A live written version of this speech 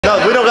No,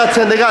 we don't got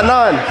 10, they got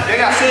 9. They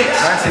got 6.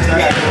 9, 6,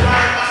 9.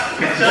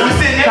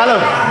 Tell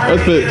them.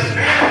 Let's fix.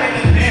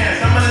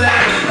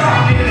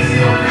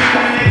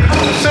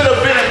 Should have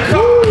been a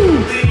cup.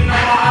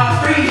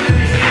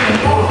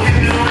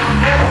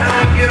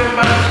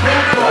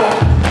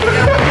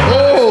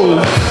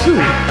 Oh, shoot.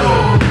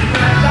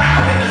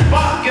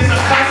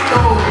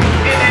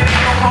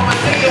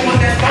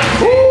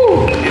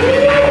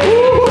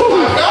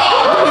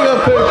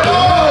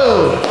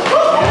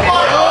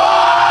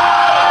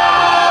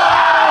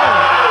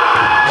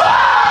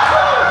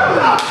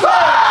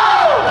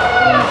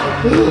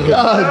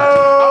 God.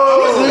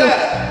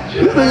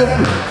 This nigga,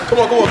 come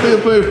on. This nigga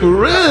play for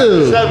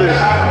real. 7.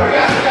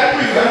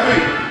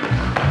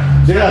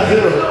 They got 0.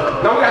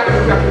 No, we got 3.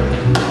 I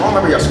don't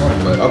remember y'all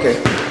scoring, but okay.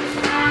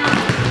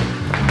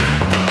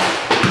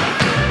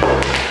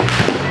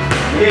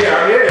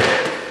 Yeah.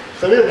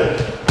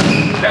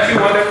 That's you,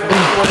 Wonder.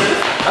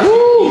 Ooh.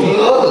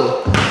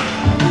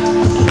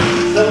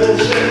 7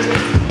 shit.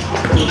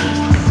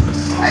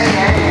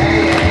 Hey.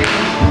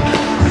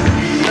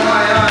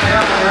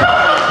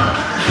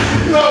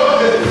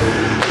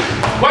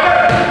 What up?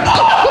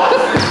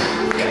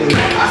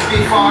 I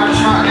speak far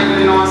shot, nigga,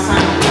 you know what I'm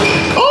saying?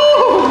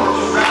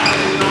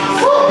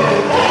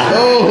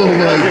 Oh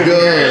my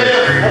God.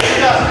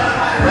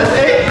 That's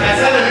 8. That's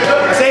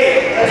 7.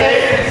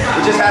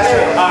 We just asked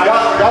her.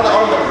 Y'all the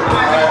arm number.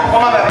 Oh,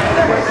 my bad.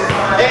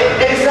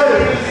 8, 7.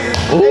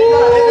 Ooh,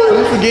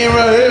 this is the game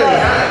right here.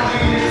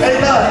 8,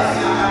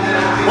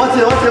 9. What's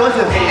it?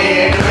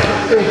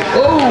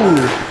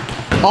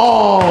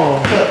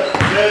 Oh.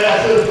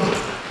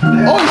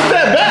 Oh, he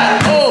stepped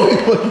back. Oh.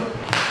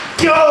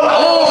 Yo!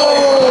 Oh.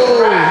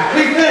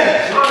 Big man.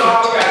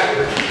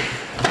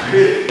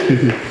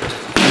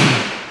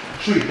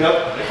 Shoot, yep.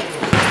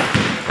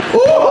 Oh.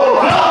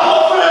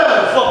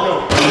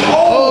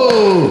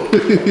 Oh!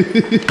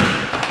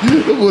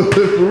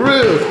 For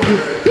real.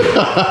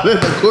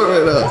 That's the court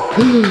right now.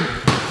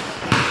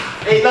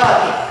 8, 9.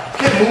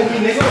 Can't move me,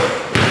 nigga.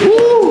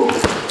 Woo.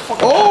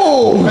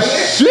 Oh,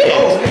 shit.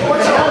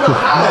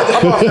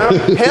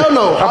 Hell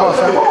no. How about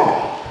that?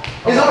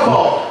 It's our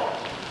ball.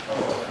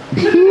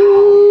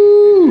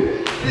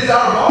 It's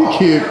our ball. He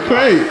can't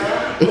crank.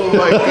 Oh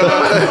my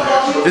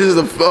God. This is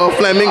the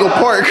Flamingo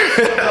Park.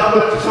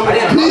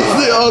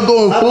 He's all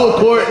going full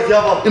court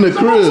in the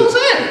crib. Oh,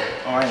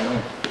 I ain't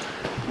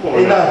know.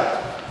 Hey, nah.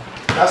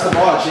 That's the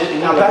ball, shit.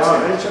 You're not LeBron.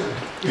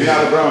 You're not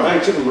LeBron. I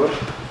ain't tripping, bro.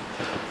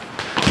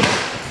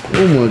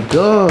 Oh my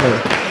God.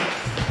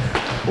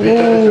 Oh.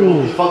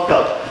 He fucked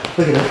up.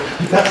 Look at him.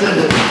 That's it.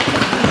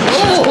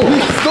 Oh, he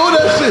stole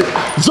that shit.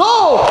 Zo!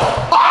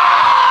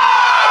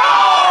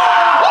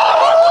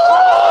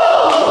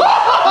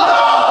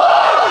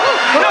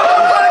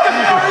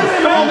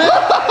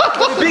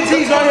 Big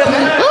T's right here,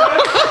 man.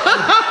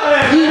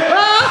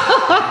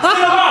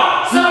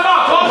 Send him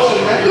out, coach.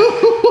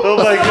 Oh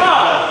my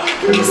God.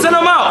 Send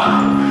him out.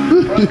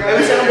 Hey,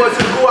 we send them boys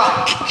to go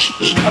out.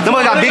 Them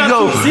boys got big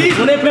goals.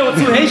 When they play with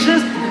 2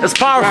 Haitians, it's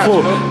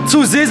powerful.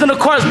 2 Z's in the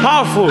court is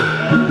powerful.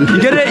 You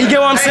get it? You get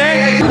what I'm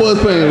saying? Boys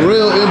playing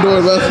real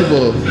indoor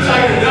basketball.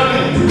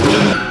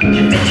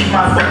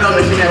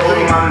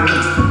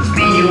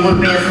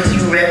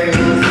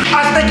 I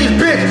think he's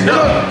bitch.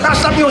 Gotta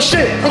stop your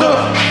shit.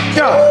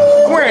 Yeah,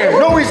 I'm wearing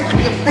no reason.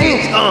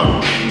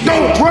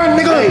 Don't run,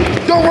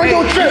 nigga. Don't run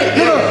no trip,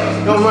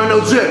 nigga. Don't run no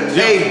trip.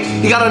 Hey,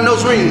 he got a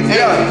nose ring.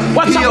 Hey,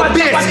 What's up,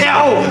 bitch?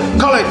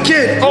 Call it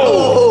kid.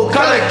 Oh,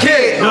 call it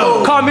kid.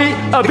 Oh. Call me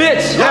a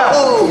bitch. Yeah.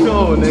 Oh.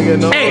 No, nigga,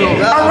 no. Hey,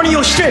 I'm running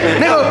your shit,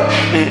 nigga.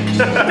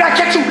 I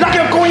catch you like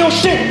I'm going your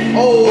shit.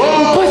 Oh,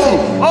 pussy.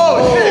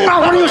 Oh, shit.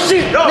 I'm running your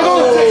shit,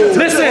 nigga.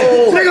 Listen,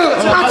 nigga,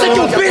 I'll take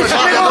your bitch,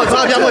 nigga.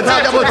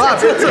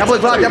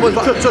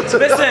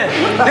 Listen,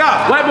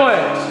 yeah, white boy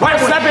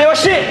slapping your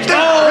shit.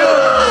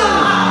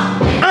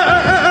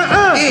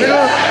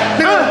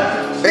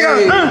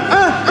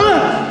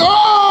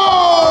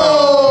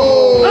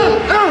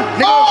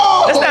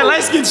 That's that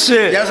light skin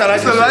shit. That's light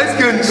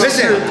skin.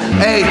 Listen,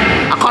 hey,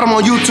 I caught him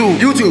on YouTube.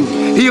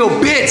 He a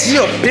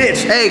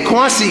bitch. Hey,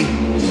 Quincy,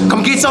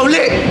 come get so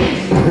lit.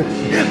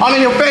 All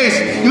in your face.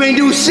 You ain't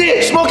do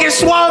shit. Smoking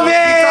Suave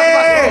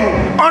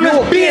on the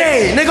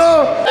BA,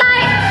 nigga.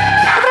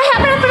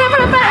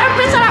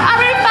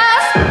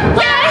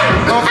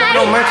 Don't fuck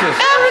no matches.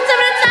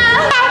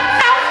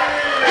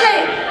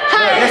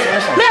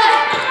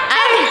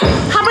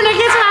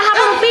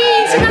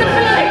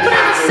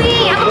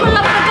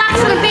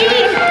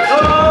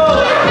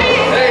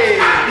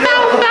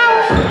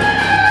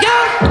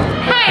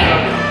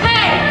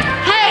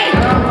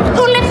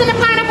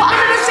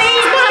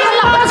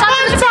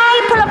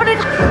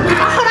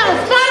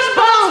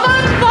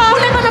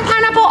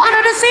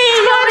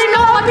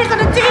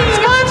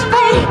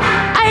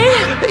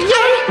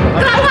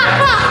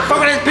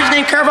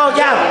 Kervo,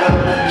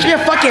 yeah. She a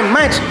fucking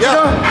munch,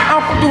 nigga. I'm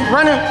fucking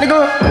running,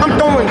 nigga. I'm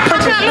throwing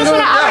punches, nigga. Hold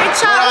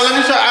on, let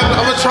me try.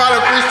 I'm gonna try to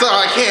freestyle.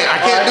 I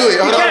can't do it.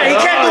 Hold on. He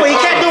can't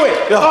do it.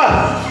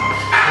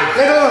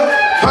 Nigga,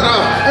 hold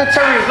on. I'm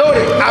Terry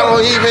loaded. I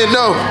don't even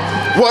know.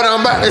 what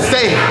I'm about to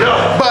say,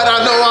 but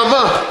I know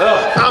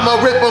I'ma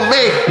rip them,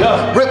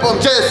 rip them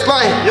just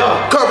like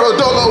Kervo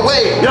Dolo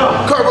way,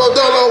 Kervo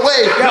Dolo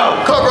way,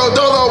 Kervo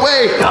Dolo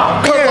way,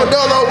 Kervo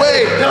Dolo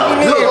way,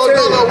 Kervo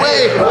Dolo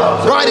way,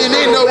 riding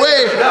in the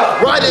way,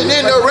 riding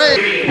in the rain.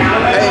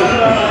 Hey,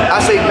 I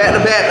say back to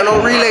back and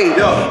on relay.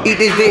 Eat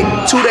this dick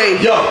 2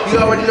 days. You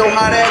already know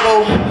how that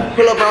go.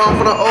 Pull up around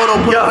for the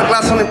auto, put up the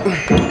glass on it.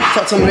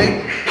 Talk to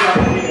me,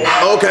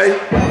 Okay.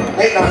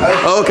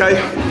 Okay.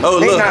 Oh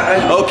look.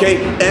 Okay.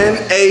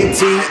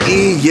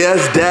 N-A-T-E.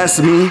 Yes, that's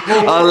me.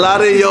 A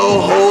lot of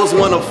your hoes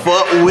wanna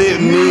fuck with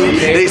me.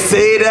 They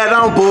say that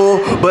I'm bull,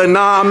 but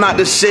nah, I'm not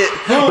the shit.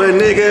 But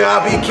nigga,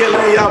 I be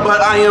killing y'all,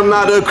 but I am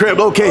not a crip.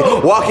 Okay.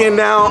 Walking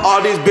down,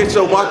 all these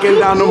bitches walking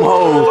down them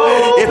hoes.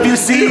 If you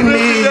see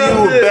me,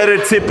 you better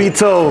tippy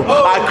toe.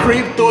 I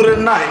creep through the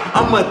night.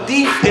 I'm a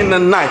thief in the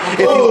night.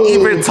 If you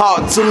even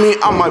talk to me,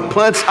 I might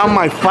punch, I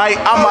might fight,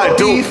 I might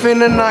do. Thief in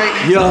the night.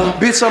 Yeah.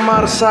 Bitch, I'm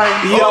out of sight.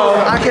 Yo.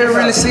 I can't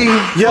really see.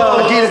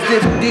 Yo. Get this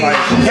different D.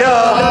 Yo.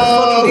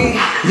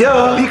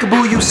 Yo.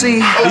 Peekaboo, you see.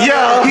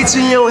 Yo. Hit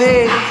you in your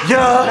head. Yo.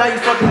 Now you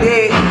fucking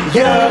dead.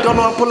 Yo. Don't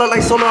know I pull up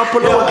like solo. I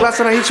pull up with glass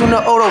and I hit you in the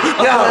auto. I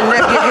pull up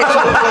neck, get hit you in the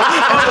floor.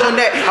 I'm doing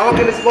that. I walk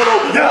in this photo.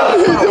 I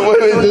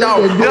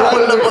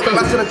pull up with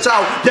glass in the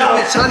chow.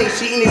 This honey,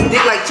 she eating this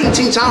dick like ching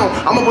ching chow.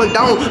 I'ma put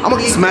down. I'ma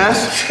get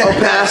Smash or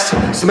pass,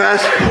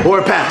 smash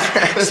or pass,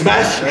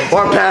 smash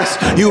or pass.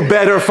 You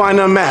better find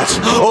a match.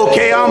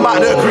 Okay, I'm about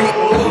to creep.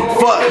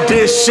 Fuck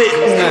this shit.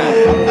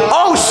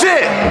 Oh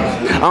shit!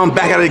 I'm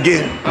back at it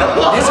again.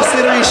 This is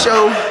Cittery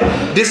Show.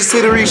 This is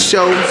Cittery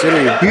Show.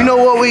 You know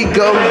where we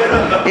go.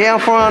 Yeah, I'm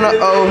from the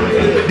O.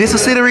 This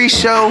is Cittery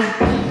Show.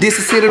 This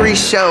is Cittery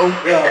Show.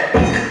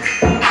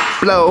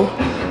 Blow.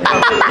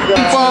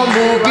 Keep on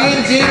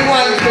moving, keep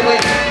on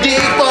moving,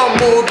 keep on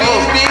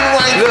moving, keep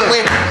on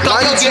moving. 1,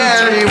 2,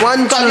 3,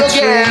 1, 2,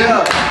 3.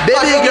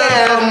 Baby girl,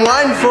 come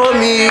wine for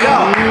me.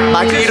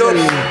 Back it up,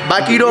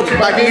 back it up,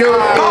 back it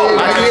up,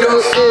 back it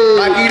up,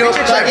 back it up,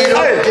 back it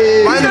up.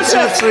 1,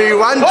 2, 3,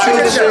 1,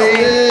 2, 3.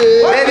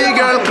 Baby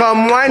girl,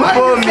 come wine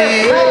for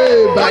me.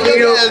 Back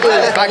it up,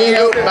 back it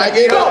up, back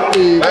it up,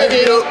 back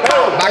it up,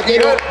 back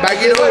it up,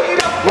 back it up.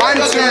 1,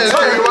 2,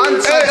 3,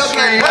 1, 2,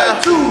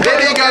 3.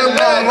 Baby girl,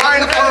 come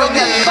wine for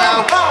me.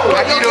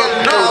 Back it up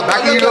now,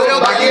 back it up,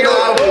 back it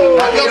up,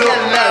 back it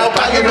up now,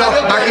 back it up,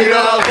 back it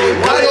up.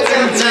 1,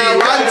 2, 3,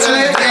 1,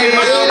 2, 3.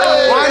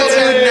 1,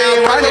 2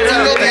 now, 1, 2,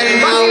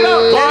 3.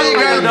 Baby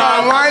girl,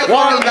 come wine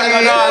for me. Back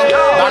it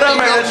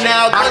up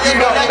now, back it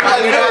up,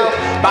 back it up,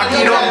 back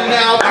it up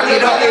now, back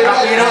it up,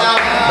 back it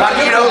up, back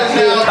it up,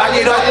 back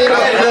it up, back it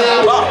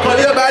up. Put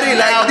your body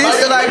like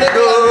this, like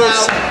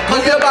those.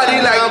 Put your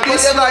body like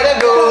this, like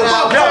those.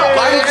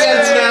 1, 2,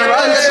 3,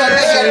 1, 2,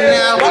 3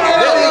 now.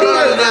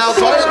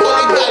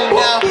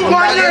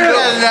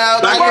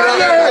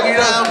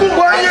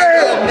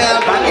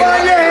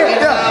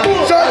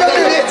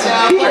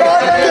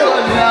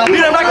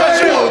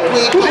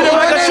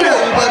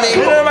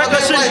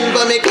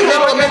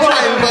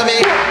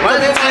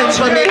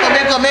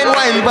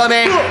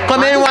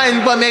 Come and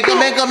wine for me,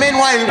 come and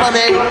wine for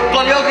me.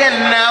 Call your girl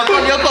now,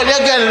 call your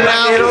girl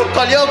now,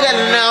 call your girl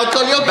now,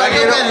 call your girl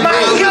now.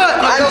 Call your girl now.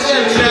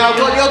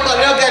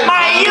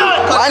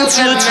 1,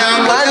 2,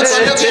 3, 1,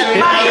 2, 3.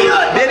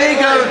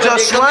 Baby girl,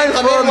 just wine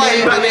for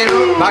me. Back it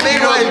up, back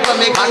it up,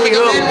 back it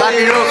up, back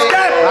it up,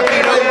 back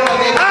it up,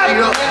 back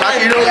it up, back it up,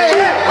 back it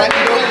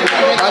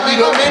up, back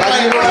it up, back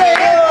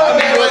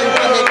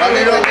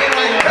it up.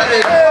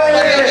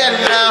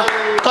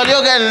 Call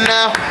your girl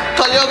now,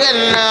 call your girl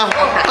now,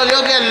 call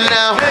your girl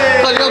now,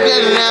 call your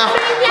girl now,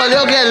 call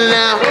your girl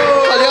now,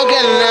 call your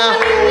girl now,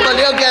 call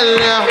your girl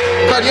now,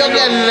 call your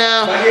girl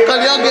now,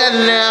 call your girl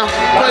now,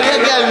 call your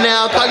girl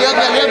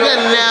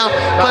now,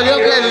 call your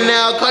girl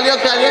now, call your girl now, call your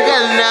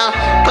girl now,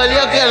 call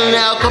your girl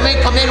now, come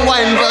and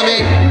wine for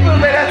me.